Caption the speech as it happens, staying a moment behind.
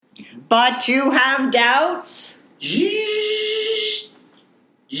But you have doubts?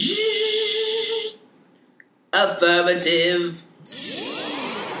 Affirmative.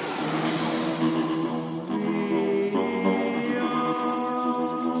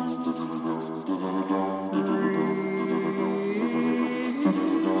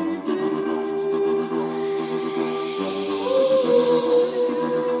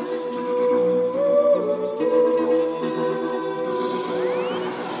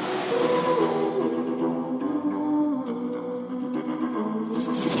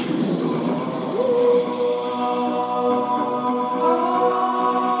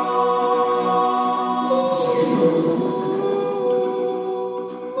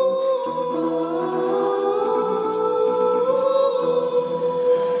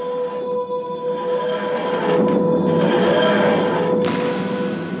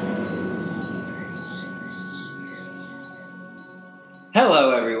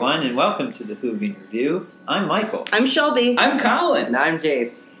 Hello, everyone, and welcome to the Whovian Review. I'm Michael. I'm Shelby. I'm Colin. And I'm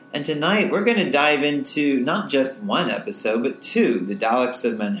Jace. And tonight we're going to dive into not just one episode, but two, The Daleks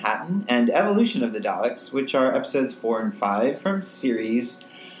of Manhattan and Evolution of the Daleks, which are episodes 4 and 5 from Series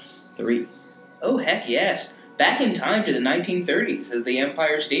 3. Oh, heck yes. Back in time to the 1930s as the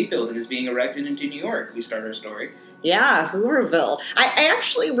Empire State Building is being erected into New York. We start our story. Yeah, Hooverville. I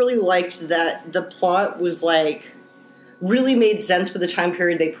actually really liked that the plot was really made sense for the time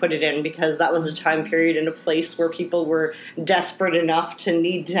period they put it in, because that was a time period and a place where people were desperate enough to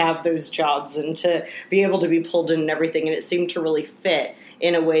need to have those jobs and to be able to be pulled in and everything, and it seemed to really fit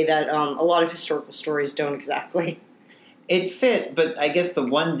in a way that a lot of historical stories don't exactly. It fit, but I guess the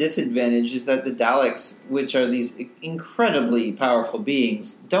one disadvantage is that the Daleks, which are these incredibly powerful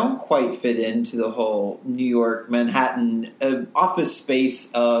beings, don't quite fit into the whole New York, Manhattan office space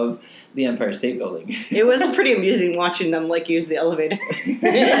of the Empire State Building. It was pretty amusing watching them use the elevator.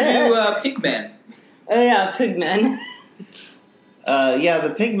 Pigmen. Oh yeah, Pigmen.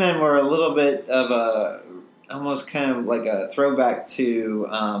 The Pigmen were a little bit of almost kind of like a throwback to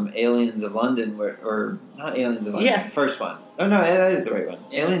Aliens of London, or not Aliens of London, yeah. The first one. Oh no, that is the right one.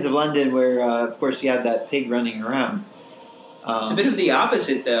 Yeah. Aliens of London, where of course you had that pig running around. It's a bit of the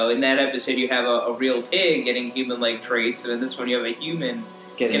opposite, though. In that episode, you have a real pig getting human-like traits, and in this one, you have a human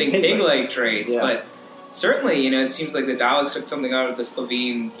getting pig-like traits. Yeah. But certainly, it seems like the Daleks took something out of the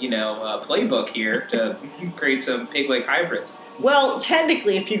Slovene, playbook here to create some pig-like hybrids. Well,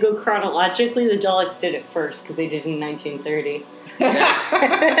 technically, if you go chronologically, the Daleks did it first, because they did it in 1930.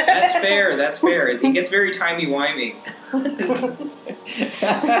 That's fair, that's fair. It gets very timey-wimey.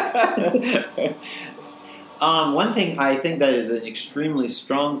 One thing I think that is an extremely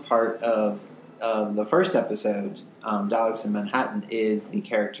strong part of the first episode, Daleks in Manhattan, is the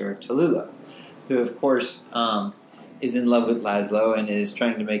character of Tallulah, who, of course, is in love with Laszlo and is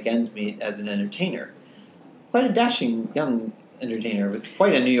trying to make ends meet as an entertainer. Quite a dashing young entertainer with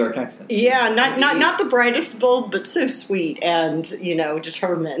quite a New York accent. Yeah, not the brightest bulb, but so sweet and,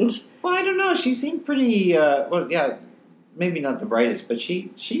 determined. Well, I don't know. She seemed pretty, maybe not the brightest, but she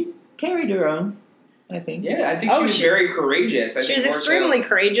carried her own, I think. Yeah, I think she was very courageous. She's extremely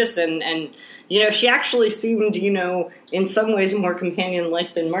courageous, and she actually seemed, in some ways more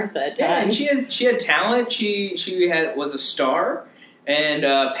companion-like than Martha at times. Yeah, and she had talent. She was a star. And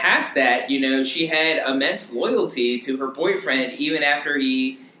past that, she had immense loyalty to her boyfriend even after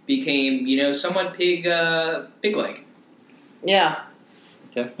he became, somewhat pig-like. Yeah.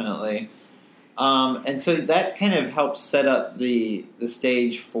 Definitely. And so that kind of helps set up the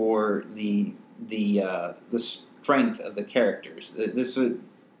stage for the strength of the characters.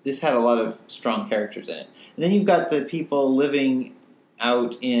 This had a lot of strong characters in it. And then you've got the people living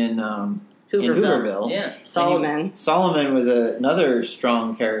out in Hooverville. Yeah. Solomon was another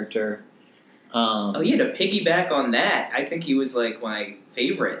strong character. To piggyback on that, I think he was my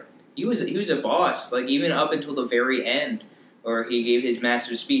favorite. He was a boss, even up until the very end, where he gave his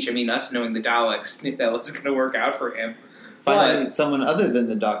massive speech. I mean, us knowing the Daleks knew that wasn't going to work out for him. Finally, someone other than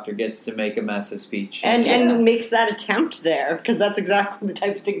the Doctor gets to make a massive speech. And makes that attempt there, because that's exactly the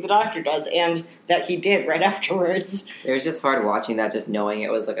type of thing the Doctor does, and that he did right afterwards. It was just hard watching that, just knowing it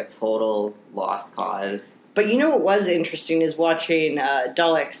was a total lost cause. But what was interesting is watching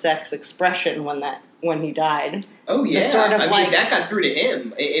Dalek Sek's expression when he died. Oh, yeah. That got through to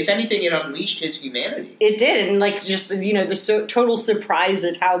him. If anything, it unleashed his humanity. It did, and the total surprise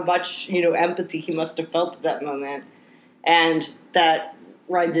at how much, empathy he must have felt at that moment. And that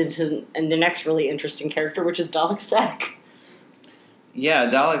rides into the next really interesting character, which is Dalek Sek. Yeah,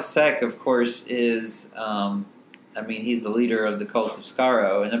 Dalek Sek, of course, is I mean, he's the leader of the cult of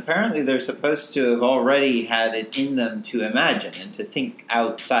Skaro, and apparently they're supposed to have already had it in them to imagine and to think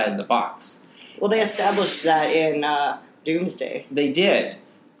outside the box. Well, they established that in Doomsday. They did.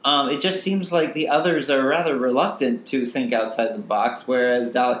 It just seems like the others are rather reluctant to think outside the box,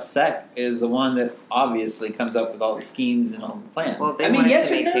 whereas Dalek Sec is the one that obviously comes up with all the schemes and all the plans. Well, they I mean, wanted yes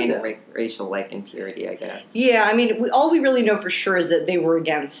to and no, maintain though. racial impurity, I guess. Yeah, I mean, all we really know for sure is that they were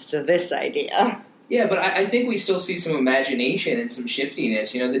against this idea. Yeah, but I think we still see some imagination and some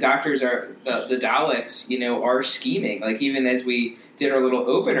shiftiness. The doctors the Daleks, are scheming. Like, even as we did our little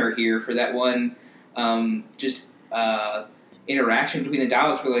opener here for that one, interaction between the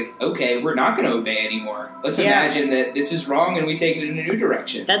Daleks, we're like, okay, we're not going to obey anymore. Let's imagine that this is wrong and we take it in a new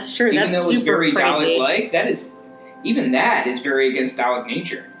direction. That's true. Even That's though it's super very crazy. Dalek-like, that is very against Dalek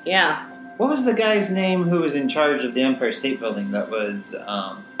nature. Yeah. What was the guy's name who was in charge of the Empire State Building that was...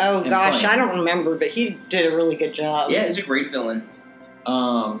 Oh, gosh, employing? I don't remember, but he did a really good job. Yeah, he's a great villain.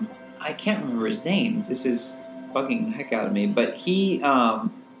 I can't remember his name. This is bugging the heck out of me. But he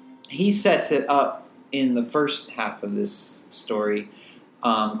sets it up in the first half of this story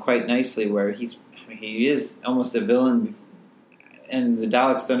quite nicely, where he is almost a villain, and the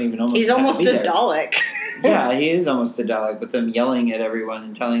Daleks don't even almost. He's have to almost be a there. Dalek. Yeah, he is almost a Dalek, with them yelling at everyone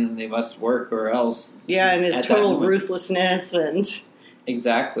and telling them they must work or else. Yeah, and his At that total moment. ruthlessness and...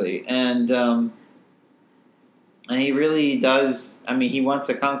 Exactly, and he really does. I mean, he wants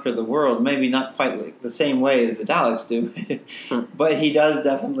to conquer the world. Maybe not quite like the same way as the Daleks do, but he does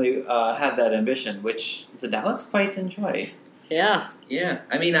definitely have that ambition, which the Daleks quite enjoy. Yeah. Yeah,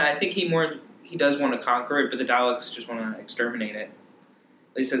 I mean, I think he does want to conquer it, but the Daleks just want to exterminate it.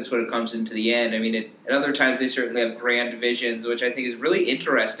 At least that's what it comes into the end. I mean, at other times they certainly have grand visions, which I think is really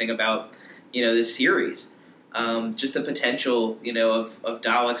interesting about, this series. Just the potential, of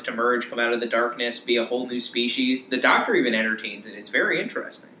Daleks to merge, come out of the darkness, be a whole new species. The Doctor even entertains it. It's very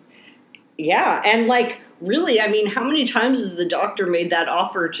interesting. Yeah, and really, I mean, how many times has the Doctor made that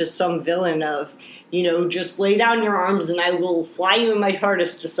offer to some villain of, just lay down your arms and I will fly you in my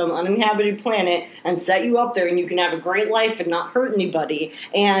TARDIS to some uninhabited planet and set you up there and you can have a great life and not hurt anybody.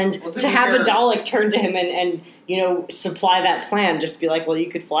 And Well, to have a Dalek turn to him and supply that plan, just be like, well, you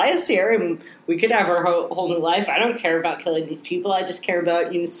could fly us here and we could have our whole new life. I don't care about killing these people. I just care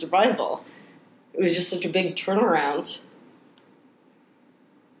about, survival. It was just such a big turnaround.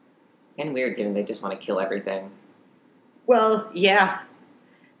 And weird, given they just want to kill everything. Well, yeah.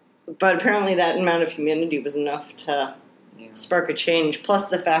 But apparently that amount of humanity was enough to spark a change. Plus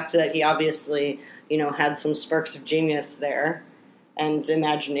the fact that he obviously, had some sparks of genius there and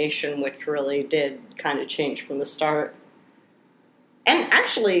imagination, which really did kind of change from the start. And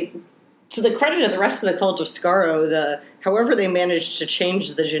actually, to the credit of the rest of the cult of Skaro, however they managed to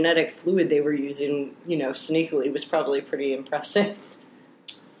change the genetic fluid they were using, sneakily was probably pretty impressive.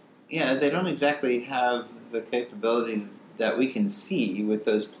 Yeah, they don't exactly have the capabilities that we can see with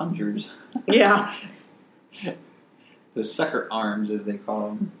those plungers. Yeah. Those sucker arms, as they call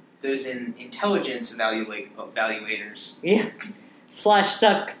them. Those intelligence evaluators. Yeah. /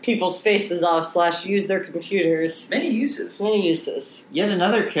 suck people's faces off / use their computers. Many uses. Many uses. Yet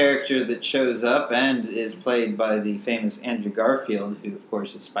another character that shows up and is played by the famous Andrew Garfield, who, of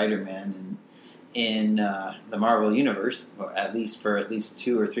course, is Spider-Man in the Marvel Universe, or at least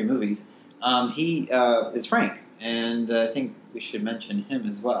 2 or 3 movies. He is Frank, and I think we should mention him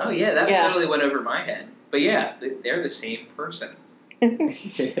as well. Oh, yeah, that totally went over my head. But yeah, they're the same person.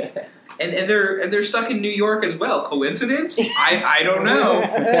 And they're stuck in New York as well. Coincidence? I don't know.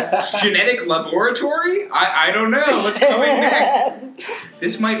 Genetic laboratory? I don't know. What's coming next?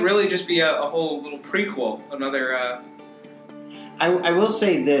 This might really just be a whole little prequel. Another. I will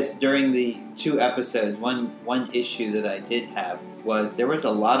say this, during the 2 episodes, one issue that I did have was there was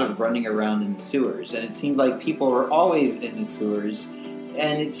a lot of running around in the sewers, and it seemed like people were always in the sewers,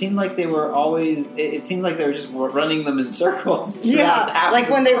 and it seemed like they were just running them in circles. Yeah, like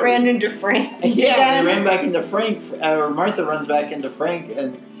when they ran into Frank. Yeah, they ran back into Frank, or Martha runs back into Frank,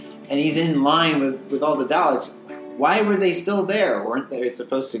 and he's in line with all the Daleks. Why were they still there? Weren't they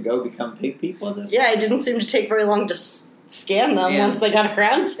supposed to go become pig people at this point? Yeah, it didn't seem to take very long to scan them once they got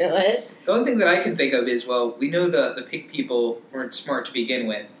around to it. The only thing that I can think of is, well, we know the pig people weren't smart to begin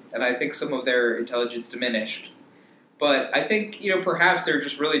with, and I think some of their intelligence diminished. But I think, perhaps they're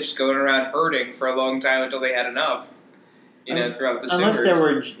just really just going around herding for a long time until they had enough, throughout the sewers. Unless there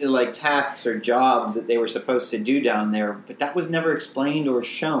were, tasks or jobs that they were supposed to do down there, but that was never explained or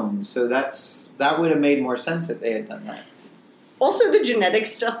shown, so that would have made more sense if they had done that. Also, the genetic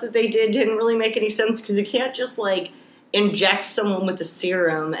stuff that they didn't really make any sense, because you can't just, inject someone with a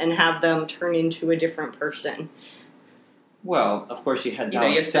serum and have them turn into a different person. Well, of course, you had You know,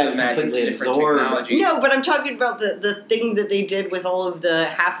 you have Daleks to imagine some completely different absorbed. technologies. No, but I'm talking about the thing that they did with all of the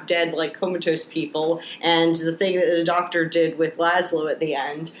half-dead, like, comatose people, and the thing that the doctor did with Laszlo at the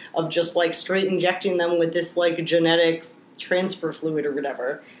end, of just, like, straight injecting them with this, like, genetic transfer fluid or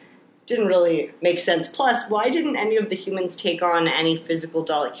whatever. Didn't really make sense. Plus, why didn't any of the humans take on any physical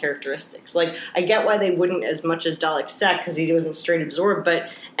Dalek characteristics? Like, I get why they wouldn't as much as Dalek Sec, because he wasn't straight absorbed,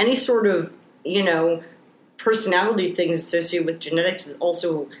 but any sort of, you know, personality things associated with genetics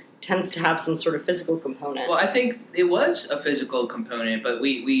also tends to have some sort of physical component. Well, I think it was a physical component, but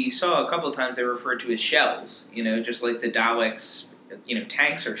we saw a couple of times they were referred to as shells, you know, just like the Daleks, you know,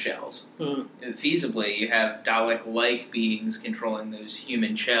 tanks are shells. Feasibly, you have Dalek-like beings controlling those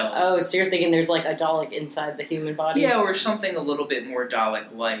human shells. Oh, so you're thinking there's like a Dalek inside the human body? Yeah, or something a little bit more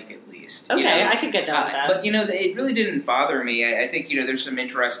Dalek-like, at least. Okay, you know? I could get down with that. But, you know, it really didn't bother me. I think, you know, there's some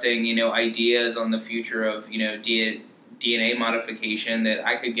interesting, you know, ideas on the future of, you know, DNA modification that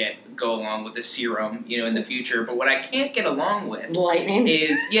I could go along with the serum, you know, in the future. But what I can't get along with Lightning?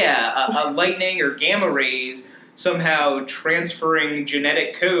 is, a lightning or gamma rays somehow transferring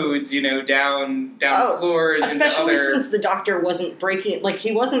genetic codes, you know, down floors into especially other... since the Doctor wasn't breaking, like,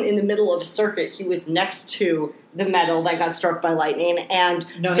 he wasn't in the middle of a circuit, he was next to the metal that got struck by lightning, and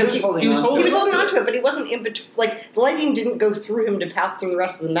No, so he was holding on to it, but he wasn't in between, like, the lightning didn't go through him to pass through the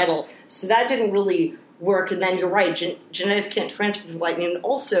rest of the metal, so that didn't really work, and then you're right, genetics can't transfer the lightning, and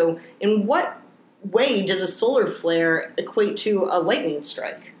also, in what way does a solar flare equate to a lightning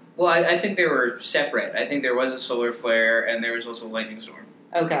strike? Well, I think they were separate. I think there was a solar flare, and there was also a lightning storm.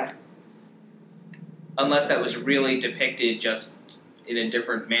 Okay. Unless that was really depicted just in a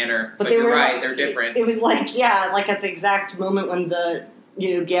different manner. But they you're were right, like, they're different. It was like, yeah, like at the exact moment when the,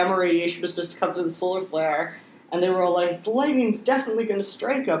 you know, gamma radiation was supposed to come through the solar flare, and they were all like, the lightning's definitely going to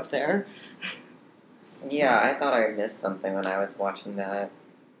strike up there. Yeah, I thought I missed something when I was watching that.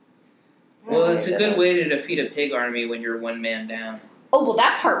 Well, it's a good way to defeat a pig army when you're one man down. Oh, well,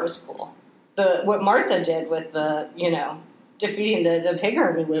 that part was cool. What Martha did with the, you know, defeating the pig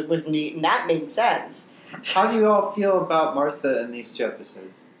army was neat, and that made sense. How do you all feel about Martha in these 2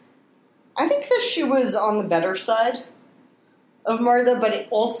 episodes? I think that she was on the better side of Martha, but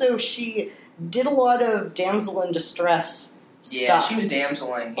she did a lot of damsel in distress stuff. Yeah, she was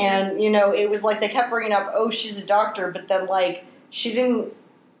damseling. And, you know, it was like they kept bringing up, oh, she's a doctor, but then, like, she didn't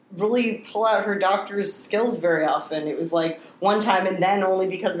really pull out her doctor's skills very often. It was like one time, and then only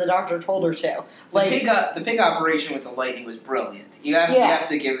because the doctor told her to. Like the pig operation with the lightning was brilliant. You have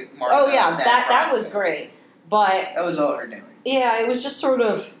to give Martha. Oh yeah, that was great. But that was all her doing. Yeah, it was just sort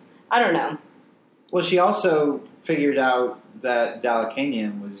of, I don't know. Well, she also figured out that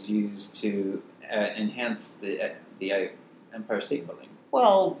Dalekanium was used to enhance the Empire State Building.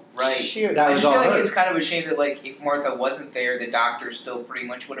 Well, right. Shoot. That I was just feel all like her. it's kind of a shame that, like, if Martha wasn't there, the Doctor still pretty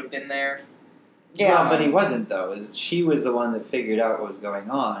much would have been there. Yeah, Well, but he wasn't, though. She was the one that figured out what was going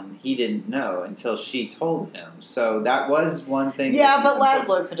on. He didn't know until she told him. So that was one thing. Yeah, but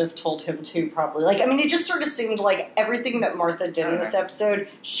Laszlo could have told him too, probably. Like, I mean, it just sort of seemed like everything that Martha did in this episode,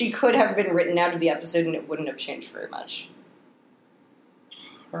 she could have been written out of the episode and it wouldn't have changed very much.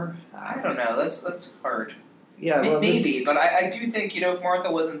 I don't know. That's hard. Yeah, well, maybe, but I do think, you know, if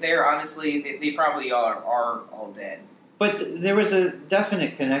Martha wasn't there, honestly, they probably are all dead. But there was a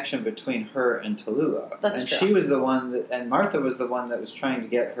definite connection between her and Tallulah. That's and true. She was the one and Martha was the one that was trying to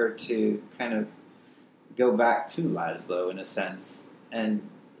get her to kind of go back to Laszlo in a sense. And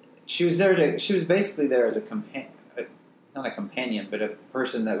she was basically there as a companion, not a companion, but a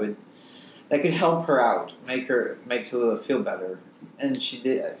person that could help her out, make Tallulah feel better. And she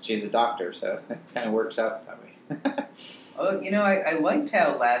did. She's a doctor, so it kind of works out that way. You know, I liked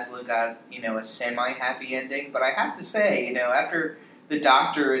how Laszlo got, you know, a semi-happy ending, but I have to say, you know, after the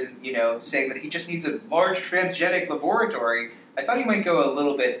doctor, you know, saying that he just needs a large transgenic laboratory, I thought he might go a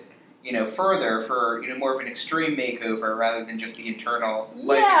little bit, you know, further for, you know, more of an extreme makeover rather than just the internal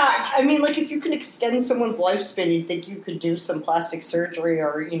life extension. I mean, like, if you can extend someone's lifespan, you'd think you could do some plastic surgery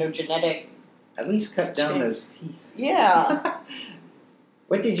or, you know, genetic. At least cut down those teeth. Yeah.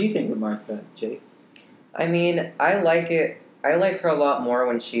 What did you think of Martha, Chase? I mean, I like it. I like her a lot more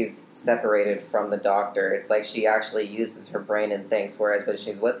when she's separated from the Doctor. It's like she actually uses her brain and thinks, whereas when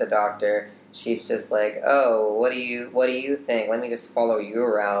she's with the Doctor, she's just like, oh, what do you think? Let me just follow you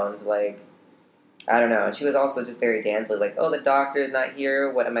around. Like, I don't know. And she was also just very dancy, like, oh, the Doctor's not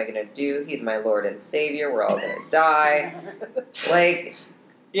here. What am I going to do? He's my Lord and Savior. We're all going to die. Like,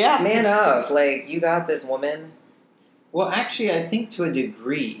 Yeah. man up. Like, you got this, woman. Well, actually, I think to a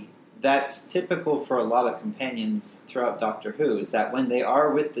degree, that's typical for a lot of companions throughout Doctor Who, is that when they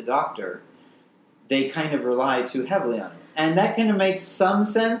are with the Doctor, they kind of rely too heavily on him. And that kind of makes some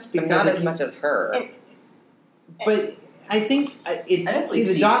sense But because not if as you- much as her. But I think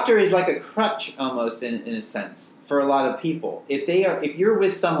the doctor is like a crutch almost in a sense for a lot of people. If you're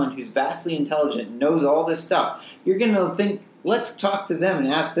with someone who's vastly intelligent, knows all this stuff, you're going to think, let's talk to them and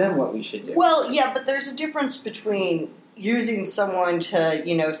ask them what we should do. Well, yeah, but there's a difference between using someone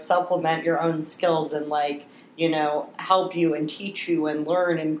to, supplement your own skills and help you and teach you and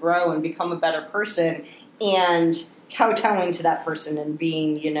learn and grow and become a better person, and kowtowing to that person and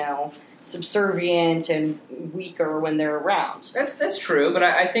being, subservient and weaker when they're around. That's true, but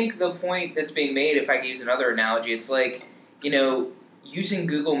I think the point that's being made, if I can use another analogy, it's like, using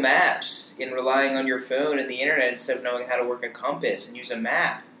Google Maps and relying on your phone and the internet instead of knowing how to work a compass and use a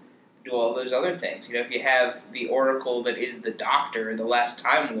map, do all those other things. If you have the oracle that is the doctor, the last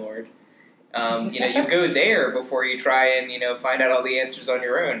Time Lord, you go there before you try and, find out all the answers on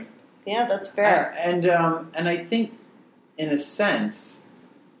your own. Yeah, that's fair. And I think, in a sense,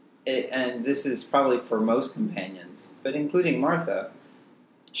 and this is probably for most companions, but including Martha,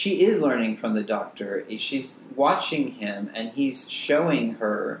 she is learning from the doctor. She's watching him, and he's showing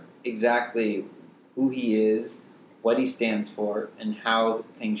her exactly who he is, what he stands for, and how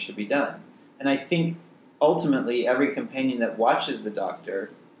things should be done. And I think, ultimately, every companion that watches the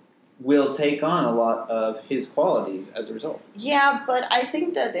doctor will take on a lot of his qualities as a result. Yeah, but I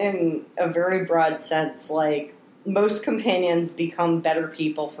think that in a very broad sense, most companions become better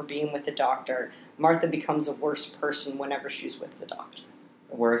people for being with the doctor. Martha becomes a worse person whenever she's with the doctor.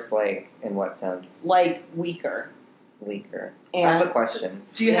 Worse, in what sense? Weaker. Weaker. And I have a question.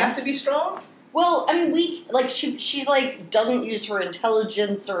 Do you have to be strong? Well, I mean, weak. She doesn't use her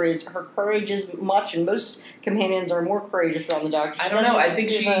intelligence or her courage as much, and most companions are more courageous around the doctor. I don't know. I think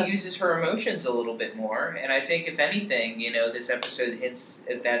she uses her emotions a little bit more, and I think if anything, this episode hints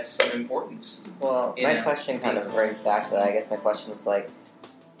at that's some importance. Well, my question kind of brings back to that. I guess my question was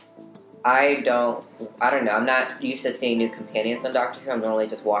I don't know. I'm not used to seeing new companions on Doctor Who. I'm normally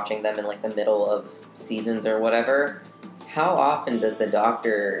just watching them in the middle of seasons or whatever. How often does the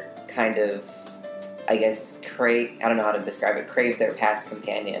Doctor kind of, I guess, crave their past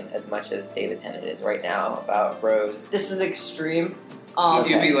companion as much as David Tennant is right now about Rose? This is extreme. You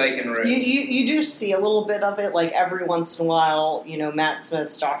do be liking Rose. You do see a little bit of it, every once in a while, Matt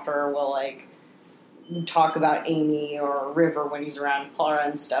Smith's Doctor will, talk about Amy or River when he's around Clara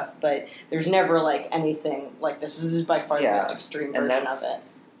and stuff, but there's never, anything like this. This is by far the most extreme version of it.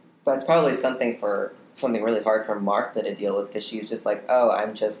 That's probably something really hard for Martha to deal with, because she's just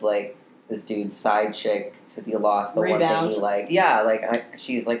I'm just, this dude's side chick because he lost the rebound. One thing he liked. Yeah,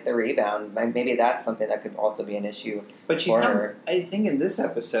 she's the rebound. Maybe that's something that could also be an issue but for her. I think in this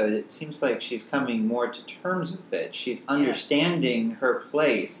episode, it seems like she's coming more to terms with it. She's understanding her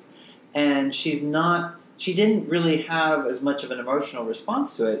place, and she didn't really have as much of an emotional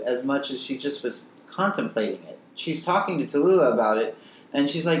response to it as much as she just was contemplating it. She's talking to Tallulah about it, and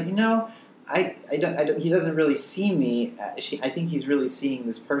she's like, I don't, he doesn't really see me. I think he's really seeing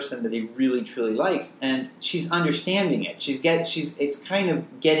this person that he really truly likes, and she's understanding it. It's kind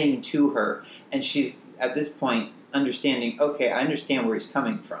of getting to her, and she's at this point understanding. Okay, I understand where he's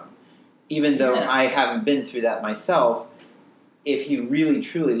coming from, even though I haven't been through that myself. If he really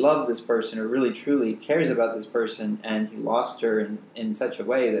truly loved this person or really truly cares about this person, and he lost her in such a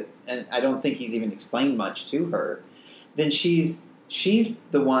way that, and I don't think he's even explained much to her, then she's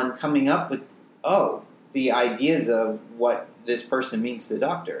the one coming up with, the ideas of what this person means to the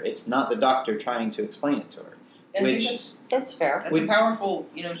doctor. It's not the doctor trying to explain it to her. And I think that's fair. That's a powerful,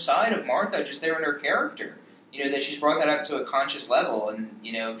 side of Martha just there in her character. That she's brought that up to a conscious level, and,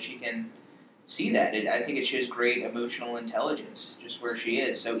 she can see that. I think it shows great emotional intelligence, just where she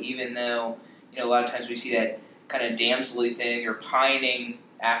is. So even though, a lot of times we see that kind of damsel-y thing or pining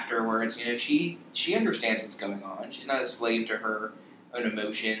afterwards, she understands what's going on. She's not a slave to her own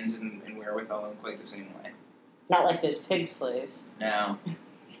emotions and wherewithal in quite the same way. Not like those pig slaves. No.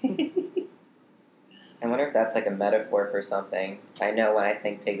 I wonder if that's a metaphor for something. I know when I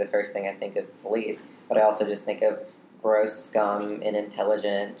think pig, the first thing I think of police, but I also just think of gross scum,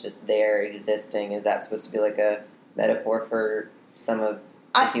 intelligent, just there existing. Is that supposed to be a metaphor for some of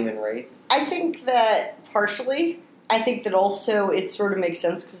the human race? I think that partially. I think that also it sort of makes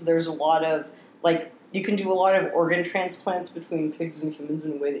sense because there's a lot of, you can do a lot of organ transplants between pigs and humans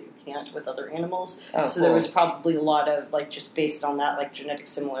in a way that you can't with other animals. Oh, so cool. there was probably a lot of, just based on that, genetic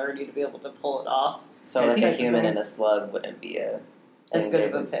similarity to be able to pull it off. So a human and a slug wouldn't be as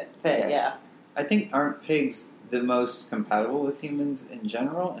good of a fit, yeah. I think aren't pigs the most compatible with humans in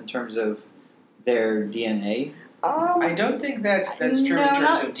general in terms of their DNA? I don't think that's true in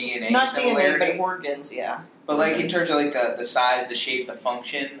terms of DNA not similarity. DNA, but organs, yeah. But like in terms of like the size, the shape, the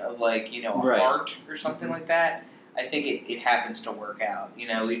function of like a Right. heart or something like that, I think it happens to work out.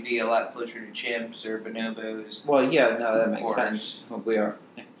 We'd be a lot closer to chimps or bonobos. Well, yeah, no, that makes Or- sense. Well, we are.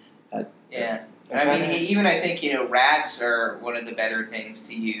 Yeah. I mean, even I think rats are one of the better things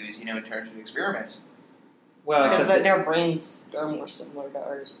to use. In terms of experiments. Well, Because except their brains are more similar to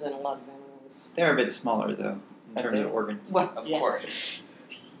ours than a lot of animals. they're a bit smaller though in Are terms they? of organs. Well, Of yes. course.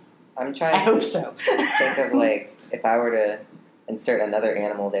 I'm trying I to hope so. think of like if I were to insert another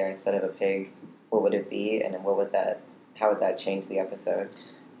animal there instead of a pig, what would it be, and then how would that change the episode?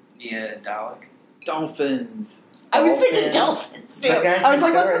 Yeah, Dalek. Dolphins. I was thinking Dolphin. dolphins too. But guys, I was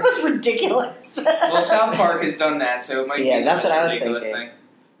like, what's the birds. most ridiculous? Well, South Park has done that, so it might Yeah, be that's the what I most was ridiculous thinking. thing.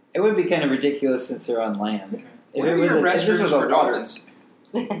 It would be kind of ridiculous since they're on land. If Where it are was your if this restrooms was a for water, dolphins?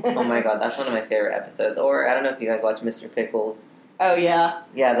 Oh my god, that's one of my favorite episodes. Or I don't know if you guys watch Mr. Pickles. Oh, yeah.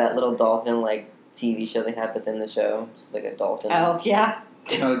 Yeah, that little dolphin like TV show they had within the show, just like a dolphin. Oh, yeah.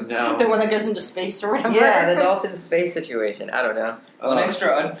 oh The no, one that goes into space or whatever. Yeah, the dolphin space situation. I don't know. An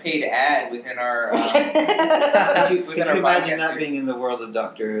extra unpaid ad within our. Could you our imagine podcast that here. being in the world of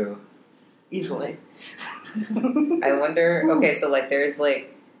Doctor Who? Easily. I wonder. Okay, so like there's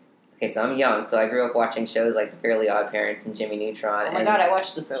like. Okay, so I'm young, so I grew up watching shows like The Fairly Odd Parents and Jimmy Neutron. Oh my and god, I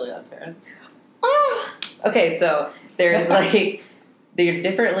watched The Fairly Odd Parents. Okay, so there's like they're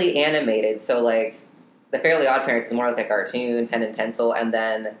differently animated. So like the Fairly Odd Parents is more like a cartoon, pen and pencil, and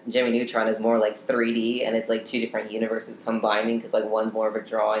then Jimmy Neutron is more like 3D, and it's like two different universes combining because like one's more of a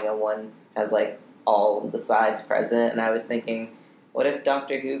drawing and one has like all the sides present. And I was thinking, what if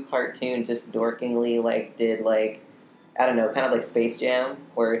Doctor Who cartoon just dorkingly like did like I don't know, kind of like Space Jam,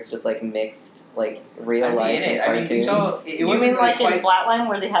 where it's just like mixed like real life in it. and I mean, cartoons. you saw. It You wasn't mean like really in Flatline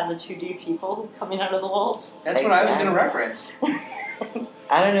where they have the 2D people coming out of the walls? That's what I was going to reference.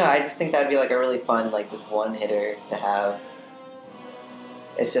 I don't know. I just think that'd be like a really fun, like just one hitter to have.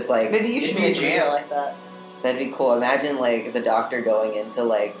 It's just like Maybe you should It'd be a make a jam. video like that. that'd be cool. Imagine like the Doctor going into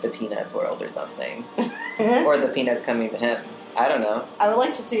like the Peanuts world or something, or the Peanuts coming to him. I don't know. I would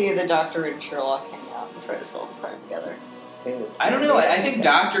like to see the Doctor and Sherlock hang out and try to solve the crime together. Ooh, I don't know. I think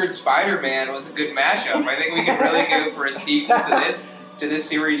Doctor and Spider-Man was a good mashup. I think we could really go for a sequel to this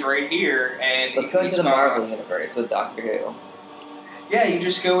series right here. And Let's go we into the spot Marvel on. universe with Doctor Who. Yeah, you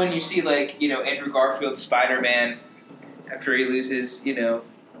just go and you see Andrew Garfield's Spider-Man after he loses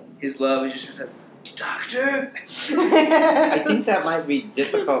his love. He's just like, Doctor. I think that might be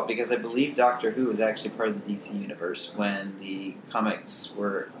difficult because I believe Doctor Who was actually part of the DC universe when the comics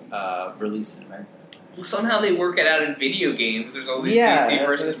were released in America. Well, somehow they work it out in video games. There's all these Yeah, DC I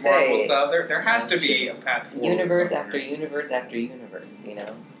was versus gonna say. Marvel stuff. There has to be a path forward. Universe somewhere. after universe after universe. You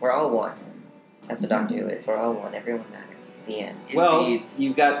know, we're all one. That's what Doctor Who is. We're all one. Everyone matters. The end. Well, Indeed.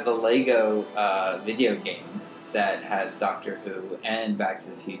 you've got the Lego video game that has Doctor Who and Back to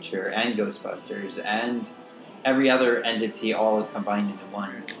the Future and Ghostbusters and every other entity all combined into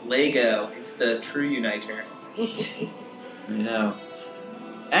one. Lego. It's the true uniter. You know.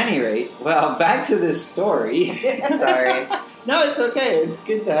 Any rate, well, back to this story. Sorry. No, it's okay. It's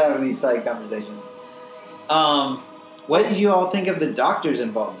good to have these side conversations. What did you all think of the Doctor's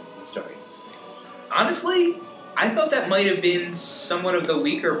involvement in the story? Honestly, I thought that might have been somewhat of the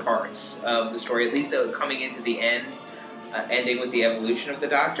weaker parts of the story, at least coming into the end, ending with the evolution of the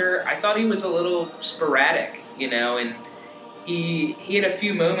Doctor. I thought he was a little sporadic, and he had a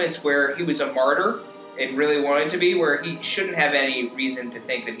few moments where he was a martyr and really wanted to be, where he shouldn't have any reason to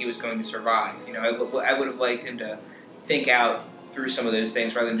think that he was going to survive. I would have liked him to think out through some of those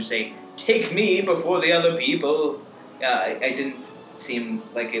things rather than just say, take me before the other people. I didn't seem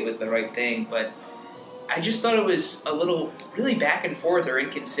like it was the right thing, but I just thought it was a little really back and forth or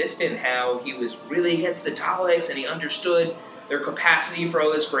inconsistent how he was really against the Daleks and he understood their capacity for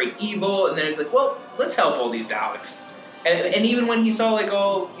all this great evil, and then he's like, well, let's help all these Daleks. And even when he saw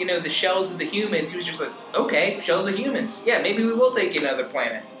the shells of the humans, he was just like, okay, shells of humans. Yeah, maybe we will take another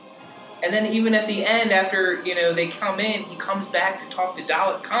planet. And then even at the end, after, they come in, he comes back to talk to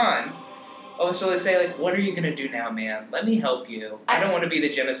Dalek Khan. Oh, so they say, what are you going to do now, man? Let me help you. I don't want to be the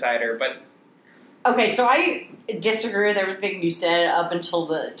genocider, but... Okay, so I disagree with everything you said up until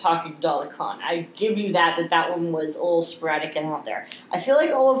the talking to Dalek Khan. I give you that one was a little sporadic and out there. I feel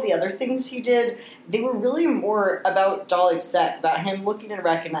like all of the other things he did, they were really more about Dalek Sec, about him looking and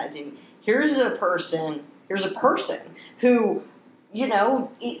recognizing, here's a person who,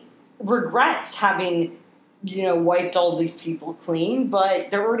 regrets having, wiped all these people clean, but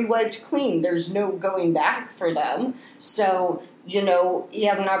they're already wiped clean. There's no going back for them. So... he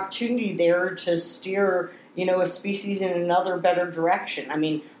has an opportunity there to steer, a species in another, better direction. I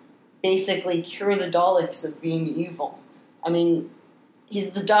mean, basically cure the Daleks of being evil. I mean,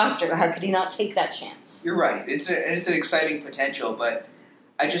 he's the Doctor. How could he not take that chance? You're right. It's an exciting potential, but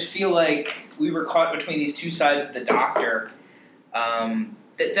I just feel like we were caught between these two sides of the Doctor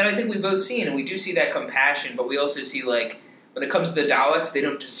that I think we've both seen, and we do see that compassion, but we also see, like, when it comes to the Daleks, they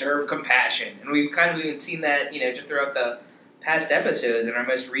don't deserve compassion. And we've kind of even seen that, just throughout the past episodes and our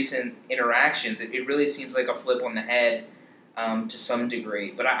most recent interactions. It really seems like a flip on the head to some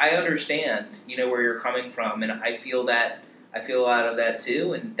degree. But I understand, where you're coming from, and I feel a lot of that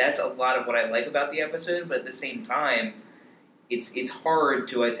too, and that's a lot of what I like about the episode, but at the same time, it's hard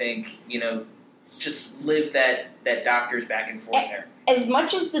to, I think, just live that Doctor's back and forth there. As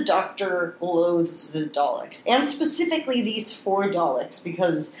much as the Doctor loathes the Daleks, and specifically these 4 Daleks,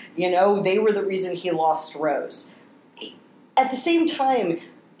 because, they were the reason he lost Rose, at the same time,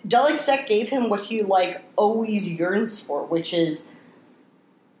 Dalek Sec gave him what he, always yearns for, which is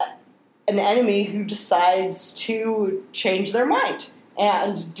an enemy who decides to change their mind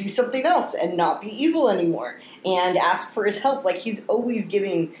and do something else and not be evil anymore and ask for his help. Like, he's always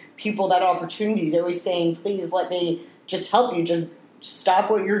giving people that opportunity. He's always saying, please let me just help you. Just stop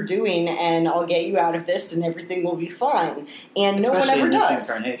what you're doing and I'll get you out of this and everything will be fine. And Especially no one ever in this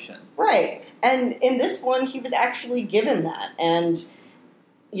does. Incarnation. Right. And in this one, he was actually given that. And,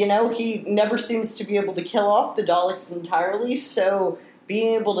 he never seems to be able to kill off the Daleks entirely, so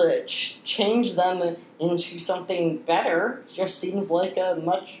being able to change them into something better just seems like a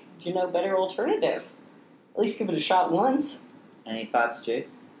much, better alternative. At least give it a shot once. Any thoughts,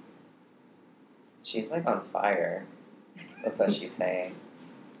 Jace? She's, on fire with what she's saying.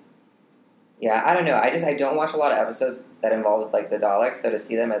 Yeah, I don't know. I don't watch a lot of episodes that involves, the Daleks, so to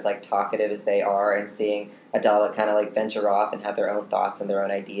see them as, talkative as they are and seeing a Dalek kind of, venture off and have their own thoughts and their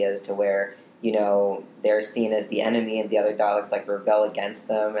own ideas to where, they're seen as the enemy and the other Daleks, rebel against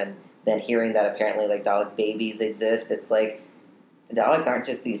them, and then hearing that apparently, Dalek babies exist, it's the Daleks aren't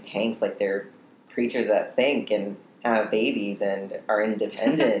just these tanks, they're creatures that think and have babies and are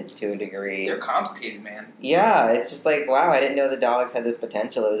independent to a degree. They're complicated, man. Yeah, it's just wow, I didn't know the Daleks had this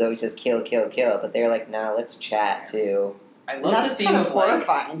potential. It was always just kill, kill, kill. But they're nah, let's chat too. I And love that's the theme kind of of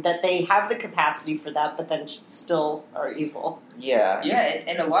horrifying that they have the capacity for that, but then still are evil. Yeah. Yeah,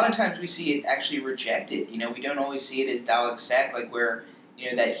 and a lot of times we see it actually rejected. We don't always see it as Dalek Sec, where,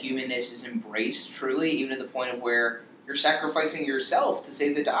 that humanness is embraced truly, even to the point of where you're sacrificing yourself to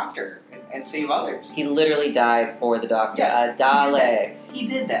save the Doctor and save others. He literally died for the Doctor. Yeah, a Dalek. He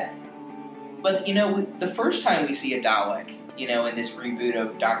did that. But, the first time we see a Dalek, in this reboot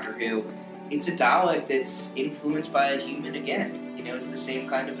of Doctor Who, it's a Dalek that's influenced by a human again. It's the same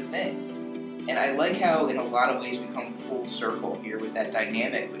kind of a thing. And I like how, in a lot of ways, we come full circle here with that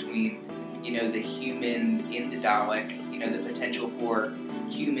dynamic between, the human in the Dalek, the potential for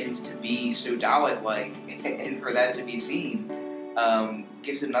humans to be so Dalek-like and for that to be seen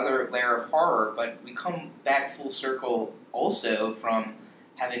gives another layer of horror, but we come back full circle also from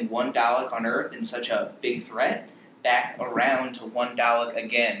having one Dalek on Earth and such a big threat back around to one Dalek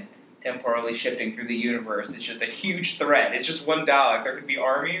again, temporally shifting through the universe. It's just a huge threat. It's just one Dalek. There could be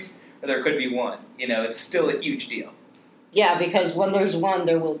armies or there could be one. It's still a huge deal. Yeah, because when there's one,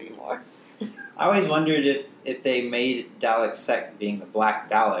 there will be more. I always wondered if they made Dalek Sec, being the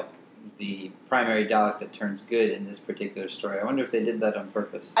Black Dalek, the primary Dalek that turns good in this particular story. I wonder if they did that on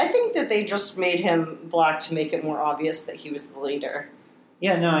purpose. I think that they just made him black to make it more obvious that he was the leader.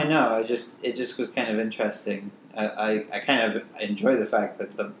 Yeah, no, I know. It just was kind of interesting. I kind of enjoy the fact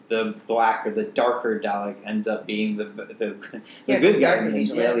that the black or the darker Dalek ends up being the good guy. Dark is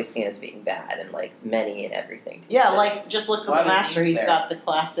usually always seen as being bad and many and everything. Yeah, just look at the Master. He's there. got the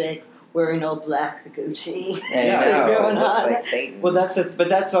classic wearing all black, the goatee. Yeah, going looks on. like Satan. Well, but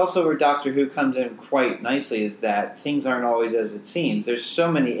that's also where Doctor Who comes in quite nicely, is that things aren't always as it seems. There's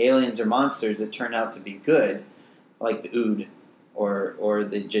so many aliens or monsters that turn out to be good, like the Ood, or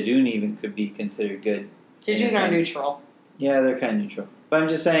the Jadoon even could be considered good. Jadoon are neutral. Yeah, they're kind of neutral. But I'm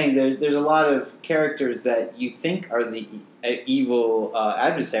just saying, there's a lot of characters that you think are the evil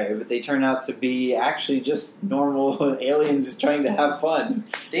adversary, but they turn out to be actually just normal aliens trying to have fun.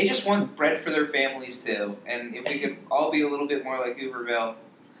 They just want bread for their families, too. And if we could all be a little bit more like Hooverville,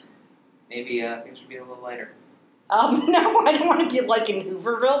 maybe things would be a little lighter. No, I don't want to be like in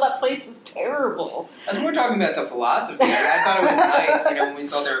Hooverville. That place was terrible. As we're talking about the philosophy, I thought it was nice, when we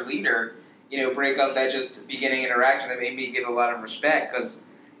saw their leader, break up that just beginning interaction that made me give a lot of respect, because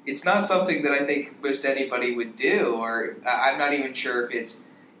it's not something that I think most anybody would do, or I'm not even sure if it's,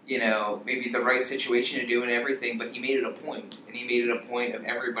 maybe the right situation to do and everything, but he made it a point. And he made it a point of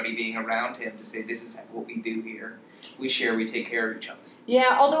everybody being around him to say, this is what we do here. We share, we take care of each other.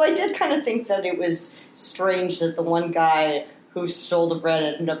 Yeah, although I did kind of think that it was strange that the one guy who stole the bread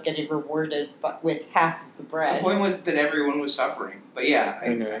ended up getting rewarded with half of the bread. The point was that everyone was suffering. But yeah.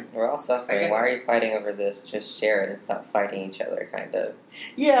 We're all suffering. Why are you fighting over this? Just share it and stop fighting each other, kind of.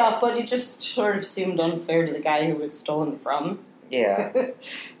 Yeah, but it just sort of seemed unfair to the guy who was stolen from. Yeah.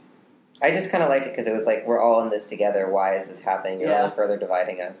 I just kind of liked it because it was like, we're all in this together. Why is this happening? You're only further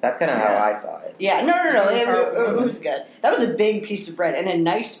dividing us. That's kind of how I saw it. Yeah, no. It was good. That was a big piece of bread and a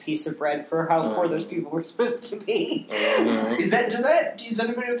nice piece of bread for how poor those people were supposed to be. Mm-hmm. Does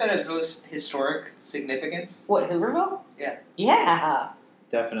anybody know if that has real historic significance? What, Hooverville? Yeah. Yeah.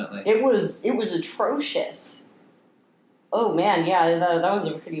 Definitely. It was atrocious. Oh man, yeah, that was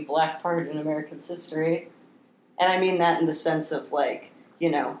a pretty black part in America's history. And I mean that in the sense of like,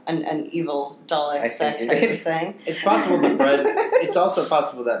 an evil Dalek sect type of thing. It's possible the bread. It's also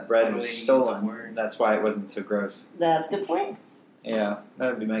possible that bread was stolen. That's why it wasn't so gross. That's a good point. Yeah, that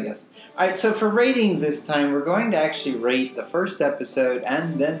would be my guess. All right, so for ratings this time, we're going to actually rate the first episode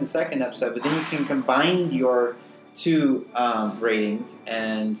and then the second episode, but then you can combine your two ratings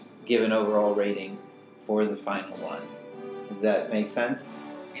and give an overall rating for the final one. Does that make sense?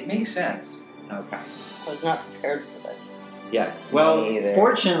 It makes sense. Okay. I was not prepared for this. Yes. Well,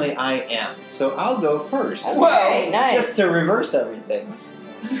 fortunately, I am. So I'll go first. Okay, nice. Just to reverse everything.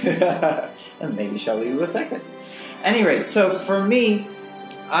 And maybe Shelly will second. Anyway, so for me,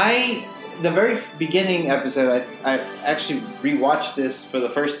 the very beginning episode, I actually rewatched this for the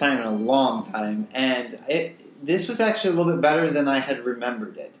first time in a long time, and this was actually a little bit better than I had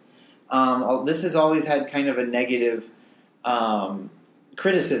remembered it. This has always had kind of a negative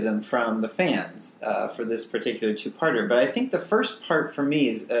criticism from the fans for this particular two-parter, but I think the first part for me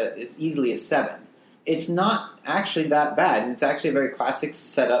is easily a 7. It's not actually that bad, and it's actually a very classic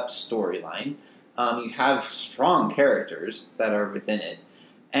setup storyline. You have strong characters that are within it,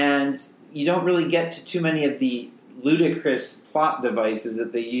 and you don't really get to too many of the ludicrous plot devices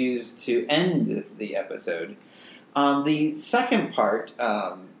that they use to end the episode. The second part,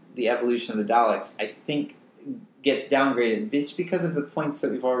 the evolution of the Daleks, I think gets downgraded just because of the points that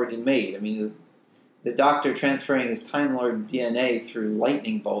we've already made. I mean, the Doctor transferring his Time Lord DNA through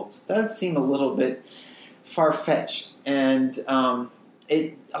lightning bolts does seem a little bit far-fetched, and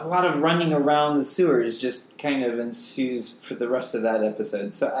a lot of running around the sewers just kind of ensues for the rest of that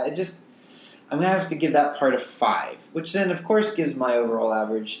episode. So I'm going to have to give that part a 5, which then, of course, gives my overall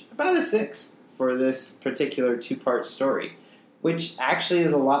average about a 6 for this particular two-part story, which actually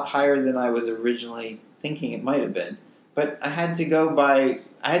is a lot higher than I was originally thinking it might have been. But I had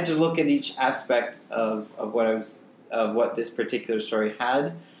to look at each aspect of what this particular story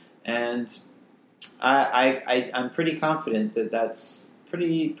had, and I'm pretty confident that that's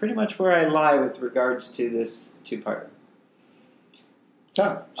pretty much where I lie with regards to this two-parter.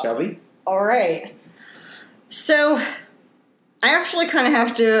 So, shall we? All right. So, I actually kind of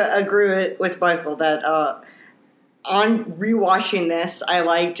have to agree with Michael that on rewatching this, I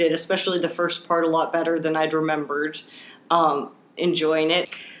liked it, especially the first part, a lot better than I'd remembered enjoying it.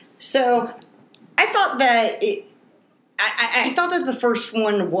 So, I thought that I thought that the first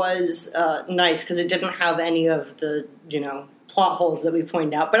one was nice because it didn't have any of the, plot holes that we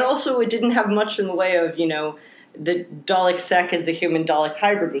pointed out, but also it didn't have much in the way of, the Dalek Sec as the human Dalek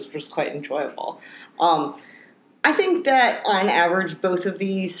hybrid was just quite enjoyable. I think that on average, both of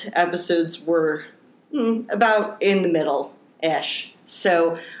these episodes were about in the middle-ish.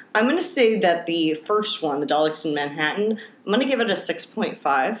 So I'm going to say that the first one, the Daleks in Manhattan, I'm going to give it a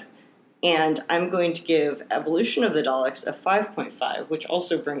 6.5. And I'm going to give Evolution of the Daleks a 5.5, which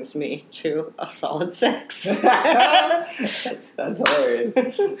also brings me to a solid 6. That's hilarious.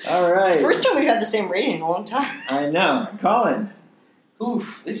 All right. It's the first time we've had the same rating in a long time. I know. Colin.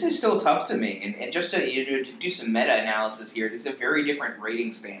 Oof, this is still tough to me. And just to do some meta-analysis here, this is a very different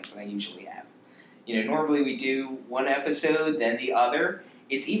rating stance than I usually have. Normally we do one episode, then the other.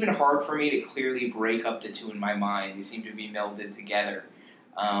 It's even hard for me to clearly break up the two in my mind. They seem to be melded together.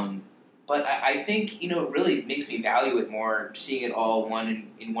 But I think, it really makes me value it more, seeing it all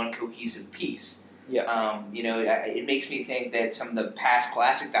in one cohesive piece. Yeah. It makes me think that some of the past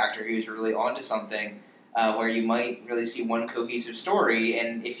classic Doctor Who is really onto something where you might really see one cohesive story,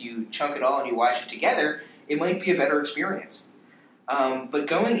 and if you chunk it all and you watch it together, it might be a better experience. But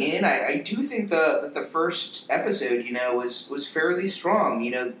going in, I do think that the first episode, was fairly strong.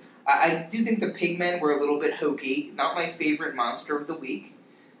 I do think the Pigmen were a little bit hokey. Not my favorite monster of the week.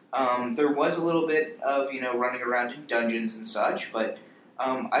 There was a little bit of, running around in dungeons and such, but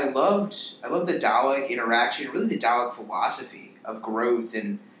I loved the Dalek interaction, really the Dalek philosophy of growth,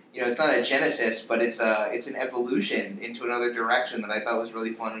 and it's not a genesis, but it's an evolution into another direction that I thought was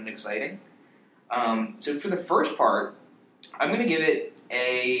really fun and exciting. So for the first part, I'm going to give it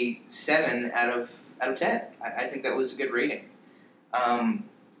a 7 out of 10. I think that was a good rating. And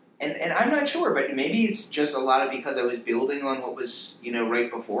I'm not sure, but maybe it's just a lot of because I was building on what was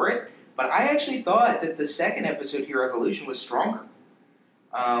right before it. But I actually thought that the second episode here, Evolution, was stronger.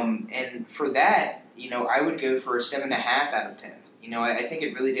 And for that, I would go for a 7.5 out of 10. I think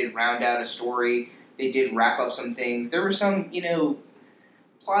it really did round out a story. They did wrap up some things. There were some,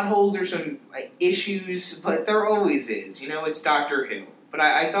 plot holes or some issues, but there always is. It's Doctor Who. But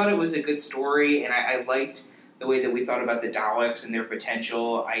I thought it was a good story, and I liked the way that we thought about the Daleks and their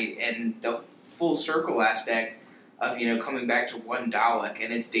potential, and the full circle aspect of, coming back to one Dalek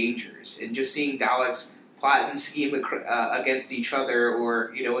and its dangers, and just seeing Daleks plot and scheme against each other,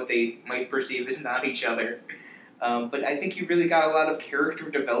 or, what they might perceive as not each other. But I think you really got a lot of character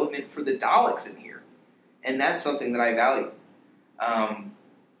development for the Daleks in here, and that's something that I value.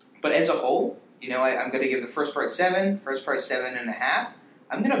 But as a whole, I'm going to give the first part 7, first part 7.5.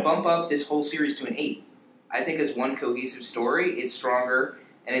 I'm going to bump up this whole series to an 8. I think as one cohesive story, it's stronger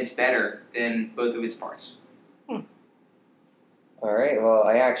and it's better than both of its parts. All right, well,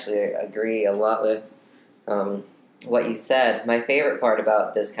 I actually agree a lot with what you said. My favorite part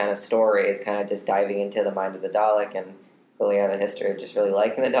about this kind of story is kind of just diving into the mind of the Dalek, and clearly I have a history of just really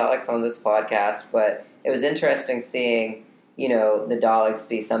liking the Daleks on this podcast, but it was interesting seeing, the Daleks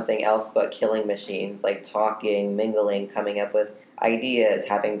be something else but killing machines, like talking, mingling, coming up with ideas,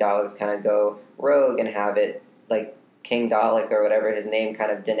 having Daleks kind of go rogue and have it, like King Dalek or whatever his name,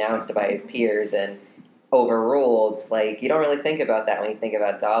 kind of denounced by his peers and overruled. Like, you don't really think about that when you think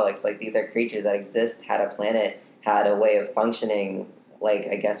about Daleks. Like, these are creatures that exist, had a planet, had a way of functioning, like,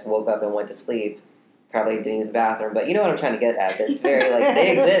 I guess woke up and went to sleep, probably didn't use the bathroom, but you know what I'm trying to get at. It's very, like,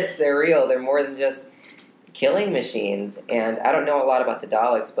 they exist, they're real, they're more than just killing machines. And I don't know a lot about the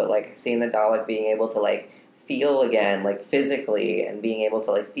Daleks, but, like, seeing the Dalek being able to, like, feel again, like, physically, and being able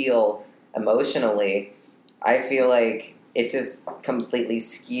to, like, feel emotionally, I feel like it just completely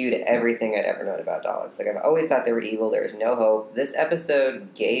skewed everything I'd ever known about Daleks. Like, I've always thought they were evil, there was no hope. This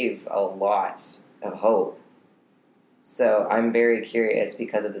episode gave a lot of hope. So I'm very curious,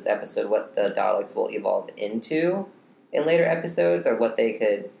 because of this episode, what the Daleks will evolve into in later episodes, or what they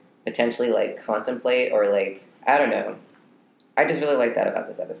could potentially, like, contemplate, or, like, I don't know. I just really like that about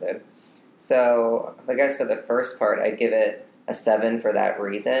this episode. So I guess for the first part, I'd give it a 7 for that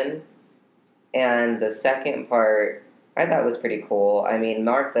reason. And the second part, I thought was pretty cool. I mean,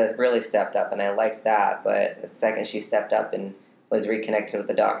 Martha really stepped up, and I liked that. But the second she stepped up and was reconnected with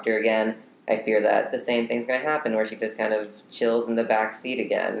the Doctor again, I fear that the same thing's going to happen, where she just kind of chills in the back seat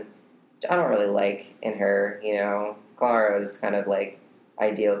again. Which I don't really like in her, Clara's kind of, like,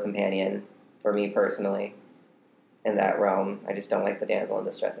 ideal companion for me personally in that realm. I just don't like the damsel in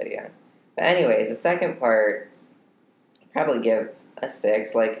distress idea. But anyways, the second part, I'd probably give a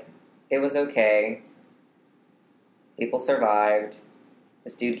 6. Like, it was okay. People survived.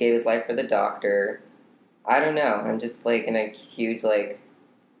 This dude gave his life for the Doctor. I don't know. I'm just, like, in a huge, like,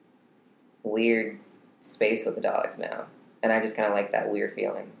 weird space with the Daleks now. And I just kind of like that weird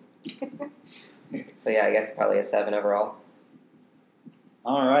feeling. So, yeah, I guess probably a 7 overall.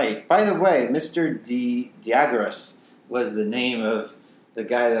 All right. By the way, Mr. Diagorus was the name of the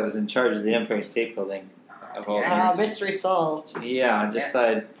guy that was in charge of the Empire State Building. Mystery solved. Yeah, I just thought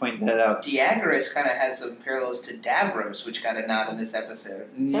I'd point that out. Diagorus kind of has some parallels to Davros, which got a nod in this episode.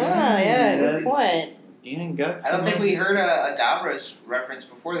 Yeah, good point. I don't think we heard a Davros reference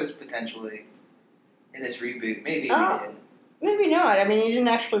before this, potentially, in this reboot. Maybe we did. Maybe not. I mean, you didn't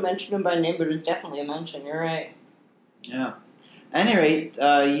actually mention him by name, but it was definitely a mention. You're right. Yeah. At any rate,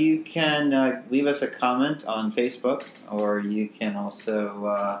 you can leave us a comment on Facebook, or you can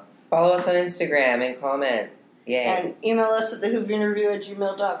also... follow us on Instagram and comment. Yay. And email us at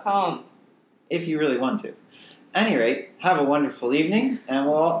thewhovinterview@gmail.com. If you really want to. At any rate, have a wonderful evening, and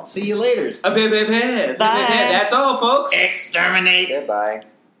we'll see you later. Bye. That's all, folks. Exterminate. Goodbye.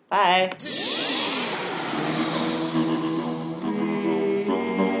 Bye.